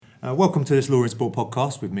Welcome to this Law in Sport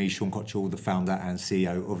podcast with me, Sean Cottrell, the founder and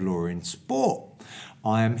CEO of Law in Sport.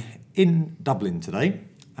 I am in Dublin today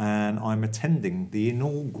and I'm attending the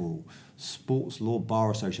inaugural Sports Law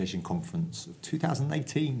Bar Association Conference of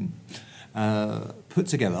 2018, put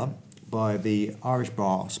together by the Irish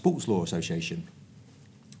Bar Sports Law Association.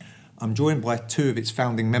 I'm joined by two of its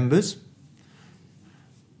founding members,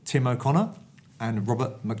 Tim O'Connor and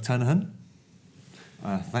Robert McTurnahan.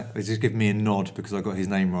 They just give me a nod because I got his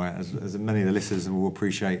name right, as many of the listeners will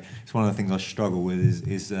appreciate. It's one of the things I struggle with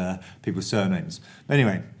is people's surnames. But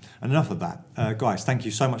anyway, enough of that. Guys, thank you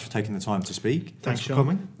so much for taking the time to speak. Thanks for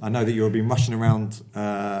coming. I know that you've been rushing around,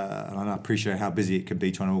 and I appreciate how busy it can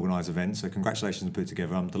be trying to organise events, so congratulations on putting it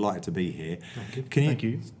together. I'm delighted to be here. Thank you. Can you, Thank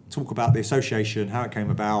you talk about the association, how it came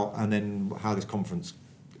about, and then how this conference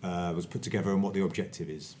was put together and what the objective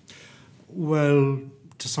is? Well,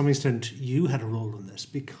 to some extent, you had a role in this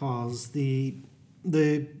because the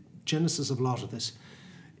genesis of a lot of this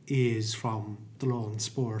is from the Law in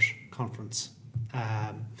Sport conference.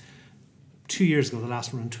 2 years ago, the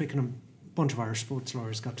last one in Twickenham, a bunch of Irish sports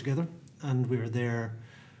lawyers got together and we were there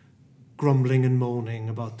grumbling and moaning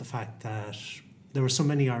about the fact that there were so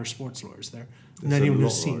many Irish sports lawyers there. And anyone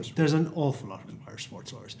who's seen, there's an awful lot of Irish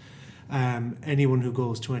sports lawyers. Anyone who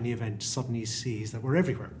goes to any event suddenly sees that we're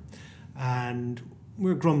everywhere. And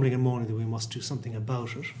we're grumbling and moaning that we must do something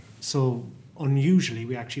about it. So unusually,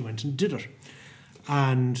 we actually went and did it.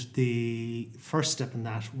 And the first step in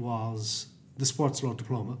that was the Sports Law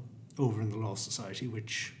Diploma over in the Law Society,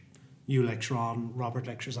 which you lecture on, Robert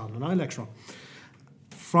lectures on, and I lecture on.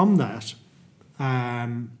 From that,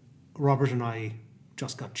 Robert and I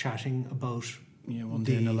just got chatting about one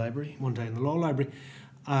day in the library. One day in the law library,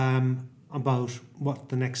 about what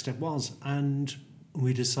the next step was. And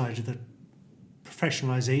we decided that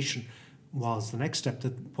professionalisation was the next step,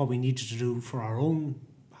 that what we needed to do for our own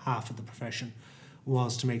half of the profession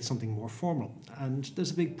was to make something more formal. And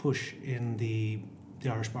there's a big push in the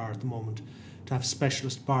Irish Bar at the moment to have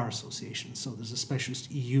specialist bar associations. So there's a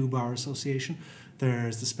specialist EU Bar Association,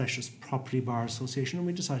 there's the specialist Property Bar Association, and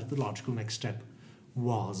we decided the logical next step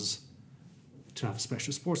was to have a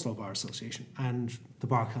specialist Sports Law Bar Association. And the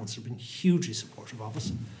Bar Council have been hugely supportive of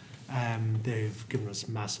us. They've given us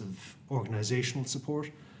massive organisational support,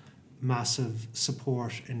 massive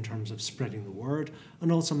support in terms of spreading the word, and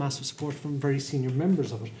also massive support from very senior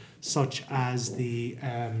members of it, such as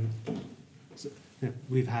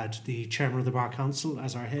we've had the chairman of the Bar Council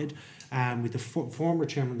as our head, with the former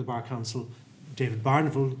chairman of the Bar Council, David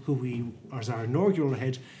Barneville, as our inaugural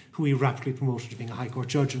head, who we rapidly promoted to being a High Court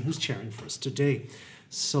judge and who's chairing for us today.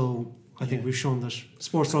 So I think we've shown that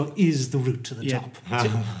sports law is the route to the top.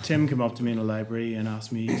 Tim came up to me in the library and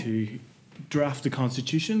asked me to draft the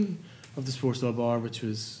constitution of the Sports Law Bar, which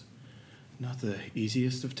was not the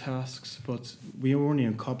easiest of tasks, but we only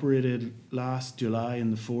incorporated last July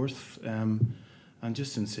in the 4th, and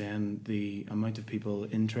just in saying the amount of people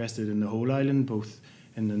interested in the whole island, both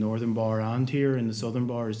in the Northern Bar and here in the Southern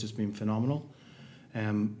Bar, has just been phenomenal.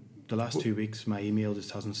 The last 2 weeks, my email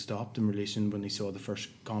just hasn't stopped in relation when they saw the first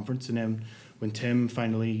conference. And then when Tim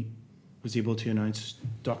finally was able to announce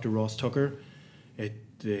Dr. Ross Tucker,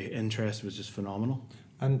 the interest was just phenomenal.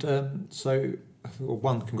 And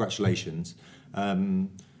congratulations. I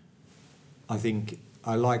think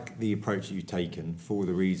I like the approach that you've taken for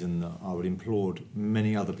the reason that I would implore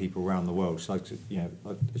many other people around the world. So,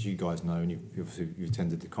 as you guys know, and you've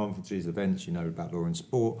attended the conferences, events, you know about Law in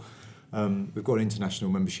Sport. We've got an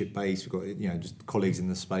international membership base. We've got just colleagues in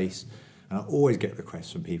the space, and I always get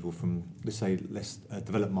requests from people from, let's say, less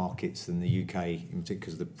developed markets than the UK, in particular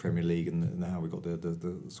because of the Premier League and how we got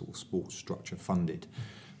the sort of sports structure funded,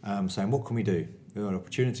 saying what can we do? There are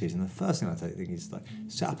opportunities, and the first thing I think is like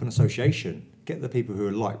set up an association, get the people who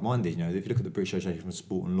are like-minded. If you look at the British Association for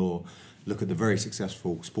Sport and Law, look at the very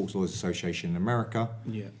successful Sports Lawyers Association in America.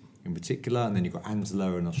 Yeah. In particular, and then you've got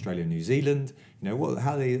ANZLA in Australia and New Zealand.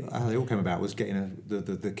 How they all came about was getting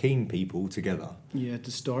the keen people together. Yeah,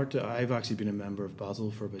 to start, I've actually been a member of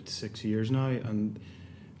Basel for about 6 years now, and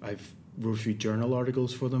I've wrote a few journal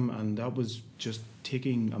articles for them, and that was just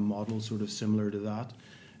taking a model sort of similar to that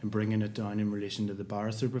and bringing it down in relation to the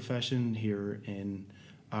barrister profession here in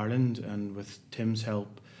Ireland. And with Tim's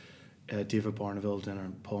help, David Barneville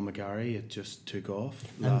and Paul McGarry, it just took off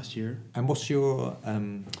last year. And what's your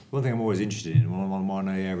one thing I'm always interested in, one of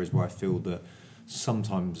my areas where I feel that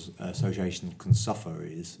sometimes associations can suffer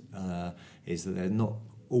is that they're not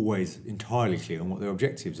always entirely clear on what their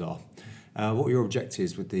objectives are. What are your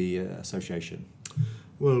objectives with the association?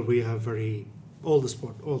 Well, we have all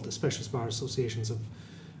the specialist bar associations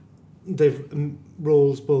they've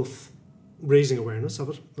roles both raising awareness of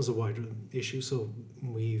it as a wider issue. So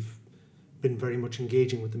we've been very much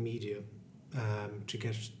engaging with the media to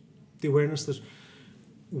get the awareness that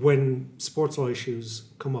when sports law issues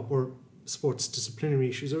come up, or sports disciplinary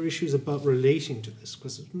issues, or issues about relating to this,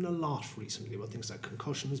 because there's been a lot recently about things like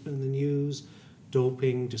concussion has been in the news,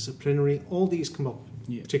 doping, disciplinary, all these come up,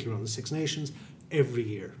 particularly around the Six Nations, every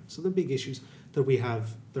year. So they're big issues that we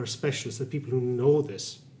have. There are specialists, there are people who know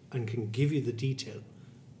this and can give you the detail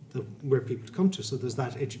where people come to. So there's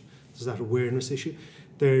that awareness issue.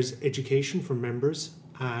 There's education for members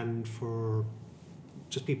and for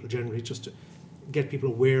just people generally, just to get people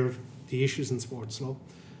aware of the issues in sports law.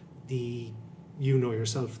 You know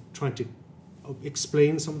yourself, trying to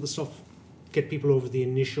explain some of the stuff, get people over the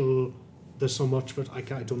initial, there's so much of it, I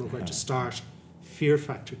don't know where to start. Fear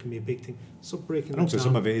factor can be a big thing. So breaking and also that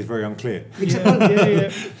down. some of it is very unclear.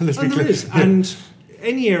 Let's be clear. And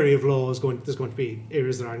any area of law there's going to be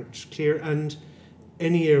areas that aren't clear, and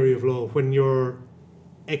any area of law, when you're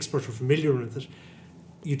expert or familiar with it,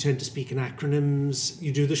 you tend to speak in acronyms.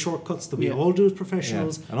 You do the shortcuts that we all do as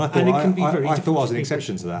professionals, and I thought it can be very I thought I was an difficult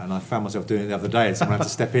exception to that, and I found myself doing it the other day. And someone had to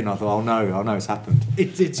step in. I thought, oh no, it's happened.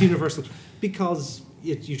 It's universal because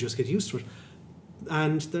you just get used to it.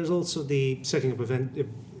 And there's also the setting up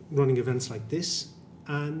running events like this,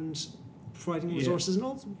 and providing resources, and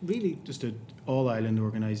also really just an all-island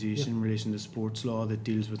organisation in relation to sports law that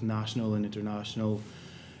deals with national and international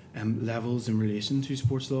levels in relation to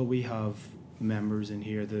sports law. We have members in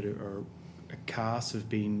here that are at CAS, have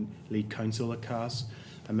been lead counsel at CAS.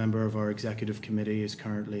 A member of our executive committee is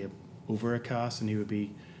currently over at CAS, and he would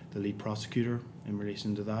be the lead prosecutor in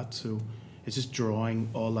relation to that. So it's just drawing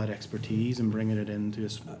all that expertise and bringing it into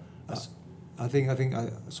us. I think.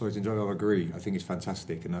 Sorry to interrupt. I agree. I think it's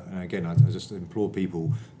fantastic, and again, I just implore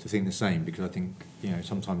people to think the same, because I think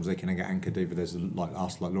sometimes they can get anchored over there's like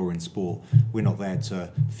us, like Law in Sport. We're not there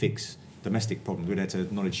to fix domestic problems. We're there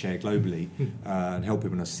to knowledge share globally and help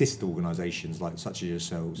people and assist organisations like such as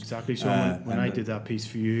yourselves. Exactly. So when I did that piece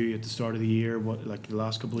for you at the start of the year, the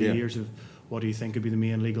last couple of years of what do you think would be the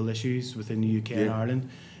main legal issues within the UK and Ireland,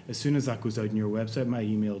 as soon as that goes out on your website, my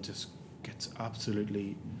email just gets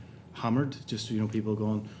absolutely hammered. Just people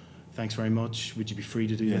going, thanks very much. Would you be free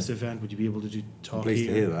to do this event? Would you be able to talk? I'm pleased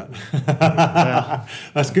here? to hear that.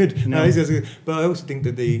 That's good. No, that's good. But I also think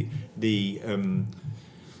that the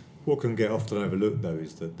what can get often overlooked though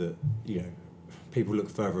is that people look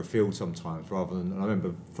further afield sometimes rather than. And I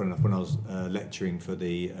remember, funny enough, when I was lecturing for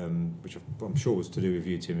the which I'm sure was to do with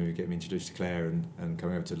you, Tim, who getting me introduced to Claire and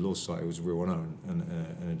coming over to the Law Society, it was a real honour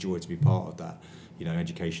and a joy to be part of that.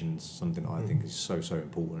 Education's something that I think is so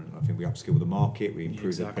important. I think we upskill the market, we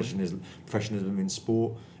improve the professionalism in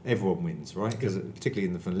sport. Everyone wins, right? Because particularly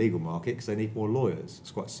in the legal market, because they need more lawyers.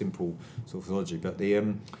 It's quite simple sort of theology. But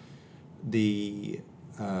I'm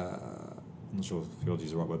not sure if theology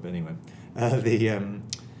is the right word, but anyway,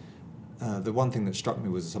 the one thing that struck me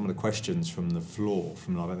was some of the questions from the floor. I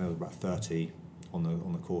think there was about 30 on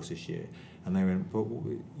the course this year. And they went, but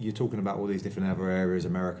you're talking about all these different other areas,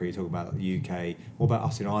 America, you're talking about the UK, what about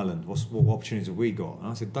us in Ireland? What opportunities have we got? And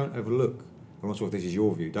I said, don't overlook, I'm not sure if this is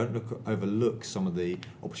your view, don't overlook some of the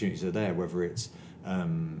opportunities that are there, whether it's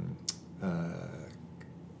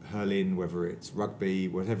hurling, whether it's rugby,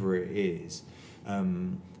 whatever it is.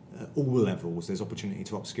 All levels, there's opportunity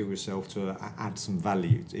to upskill yourself, to add some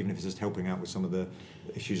value, even if it's just helping out with some of the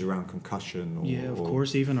issues around concussion. Of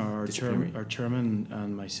course. Even our chairman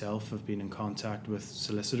and myself have been in contact with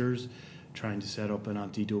solicitors, trying to set up an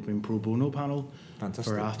anti-doping pro bono panel.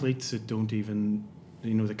 Fantastic. For athletes that don't even,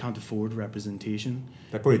 they can't afford representation.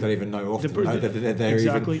 They probably don't even know often. They're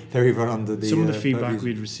exactly. They're even under the. Some of the feedback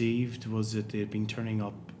we'd received was that they had been turning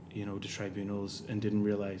up, to tribunals and didn't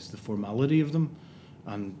realise the formality of them.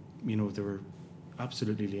 And they were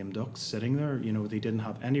absolutely lame ducks sitting there. They didn't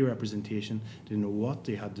have any representation, didn't know what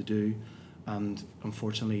they had to do, and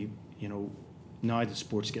unfortunately, now the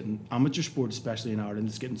sport's getting, amateur sport especially in Ireland,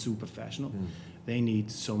 is getting so professional. They need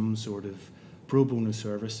some sort of pro bono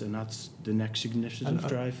service, and that's the next significant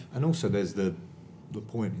drive. And also, there's the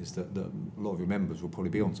point is that a lot of your members will probably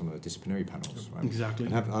be on some of the disciplinary panels, right? Exactly.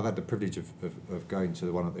 And I've had the privilege of going to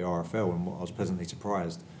the one at the RFL, and what I was pleasantly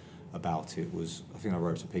surprised about it was, I think I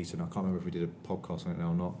wrote to Peter, and I can't remember if we did a podcast on it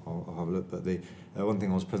now or not. I'll have a look. But the one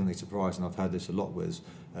thing I was pleasantly surprised, and I've heard this a lot, was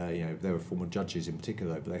there were former judges in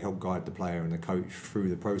particular, but they helped guide the player and the coach through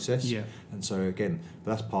the process. Yeah. And so again,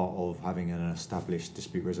 that's part of having an established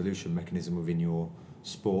dispute resolution mechanism within your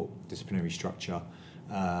sport disciplinary structure,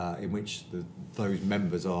 in which those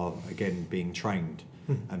members are again being trained.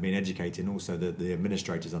 and being educated, and also that the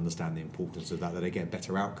administrators understand the importance of that they get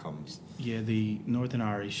better outcomes. Yeah, the Northern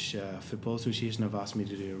Irish Football Association have asked me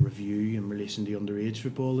to do a review in relation to underage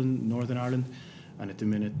football in Northern Ireland, and at the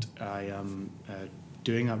minute I am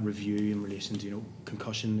doing that review in relation to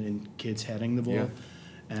concussion in kids heading the ball.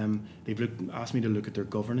 They've asked me to look at their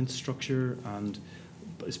governance structure, and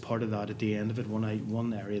as part of that, at the end of it,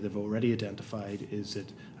 one area they've already identified is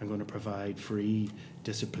that I'm going to provide free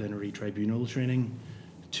disciplinary tribunal training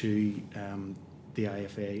to the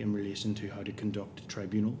IFA in relation to how to conduct a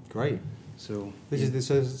tribunal. Great. So This is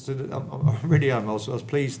this. I really am. I was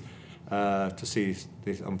pleased to see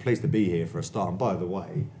this. I'm pleased to be here for a start. And by the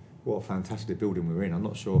way, what a fantastic building we're in. I'm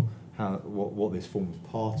not sure what this forms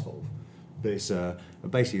part of. But it's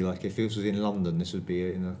basically like if this was in London, this would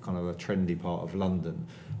be in a kind of a trendy part of London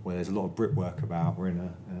where there's a lot of brickwork about. We're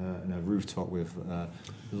in a rooftop with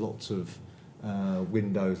lots of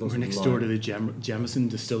windows. Lots we're of next light. door to the Jameson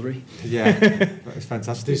Distillery. Yeah, it's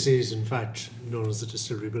fantastic. This is, in fact, known as the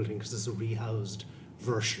distillery building because it's a rehoused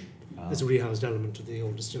version. It's a rehoused element of the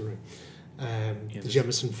old distillery. The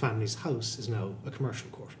Jameson family's house is now a commercial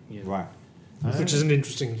court, Right. which is an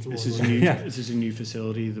interesting little This one. is a new. Yeah. This is a new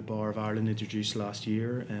facility the Bar of Ireland introduced last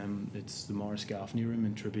year. It's the Morris Gaffney Room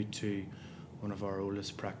in tribute to one of our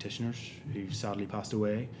oldest practitioners who sadly passed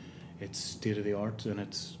away. It's state of the art, and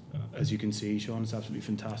it's as you can see, Sean, it's absolutely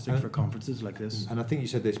fantastic for conferences like this. And I think you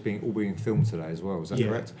said this all being filmed today as well. Is that Yeah.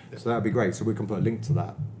 correct? So that would be great. So we can put a link to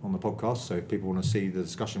that on the podcast. So if people want to see the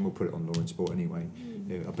discussion, we'll put it on Law in Sport anyway.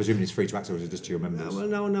 I presume it's free to access, or is it just to your members?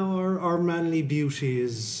 Well, no, our manly beauty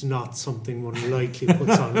is not something one lightly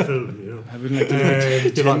puts on film, I wouldn't like to do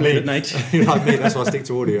it You're like late me. at night. You're like me. That's why I stick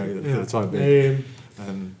to audio for the time being.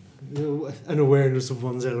 An awareness of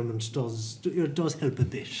one's element does help a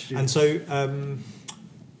bit. And so,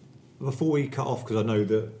 before we cut off, because I know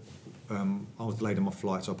that I was delayed on my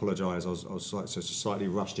flight, so I apologise. I was so it's a slightly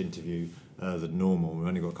rushed interview than normal. We've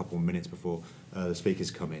only got a couple of minutes before the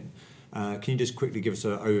speakers come in. Can you just quickly give us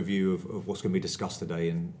an overview of what's going to be discussed today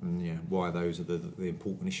and why those are the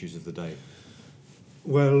important issues of the day?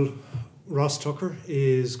 Well, Ross Tucker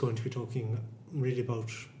is going to be talking really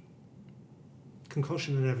about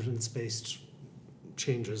concussion and evidence-based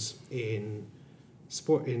changes in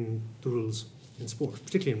sport, in the rules in sport,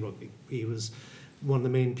 particularly in rugby. He was one of the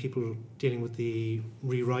main people dealing with the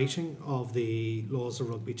rewriting of the laws of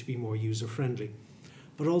rugby to be more user-friendly,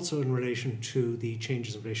 but also in relation to the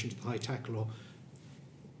changes in relation to the high tackle law,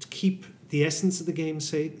 to keep the essence of the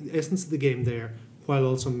game there, while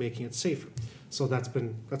also making it safer. So that's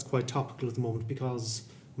quite topical at the moment because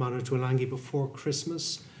Manu Tuolangi before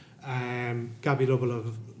Christmas, Gabi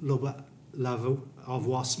Lavo of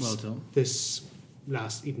Wasps Well done.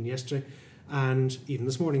 even yesterday, and even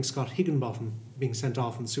this morning Scott Higginbotham being sent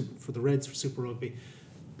off for the Reds for Super Rugby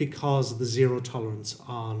because of the zero tolerance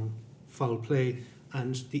on foul play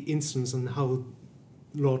and the incidents and how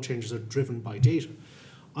law changes are driven by data.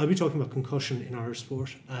 I'll be talking about concussion in Irish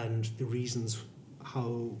sport and the reasons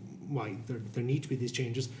why there need to be these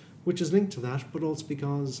changes, which is linked to that, but also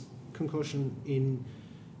because concussion in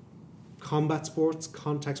combat sports,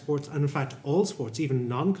 contact sports, and in fact all sports, even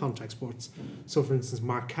non-contact sports. So for instance,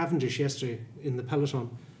 Mark Cavendish yesterday in the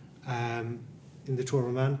peloton in the Tour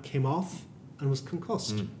of Man came off and was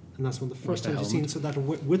concussed. And that's one of the first times you've seen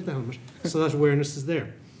with the helmet. So that awareness is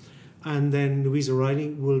there. And then Louise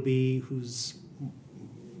O'Reilly who's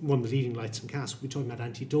one of the leading lights in CAS. We're talking about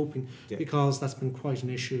anti-doping because that's been quite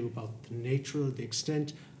an issue about the nature, the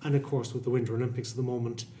extent, and of course with the Winter Olympics at the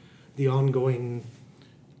moment, the ongoing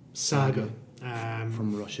saga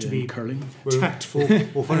From Russia to be and curling. tactful.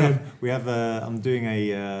 Well, funny enough, we have. I'm doing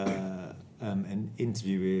an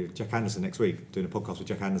interview with Jack Anderson next week. Doing a podcast with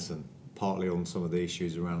Jack Anderson, partly on some of the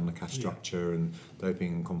issues around the cash structure and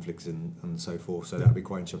doping and conflicts and so forth. So that'll be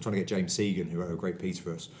quite interesting. I'm trying to get James Segan, who wrote a great piece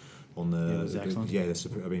for us on excellent.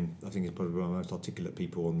 I mean, I think he's probably one of the most articulate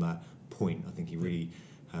people on that point. I think he really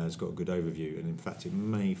has got a good overview, and in fact it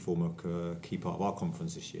may form a key part of our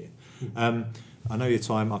conference this year. I know your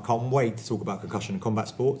time. I can't wait to talk about concussion and combat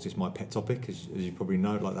sports. It's my pet topic, as you probably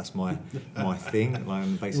know. Like that's my thing.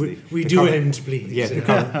 Like, basically, we do aim to please. Yeah, the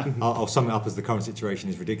current, I'll sum it up as the current situation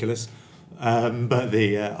is ridiculous. But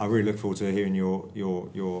I really look forward to hearing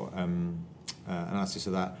your analysis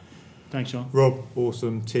of that. Thanks, Sean. Rob,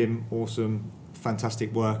 awesome. Tim, awesome.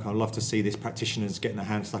 Fantastic work. I'd love to see this practitioners getting their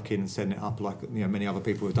hands stuck in and setting it up like many other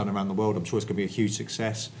people have done around the world. I'm sure it's going to be a huge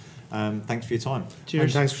success. Thanks for your time. Cheers.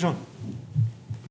 And thanks for Sean.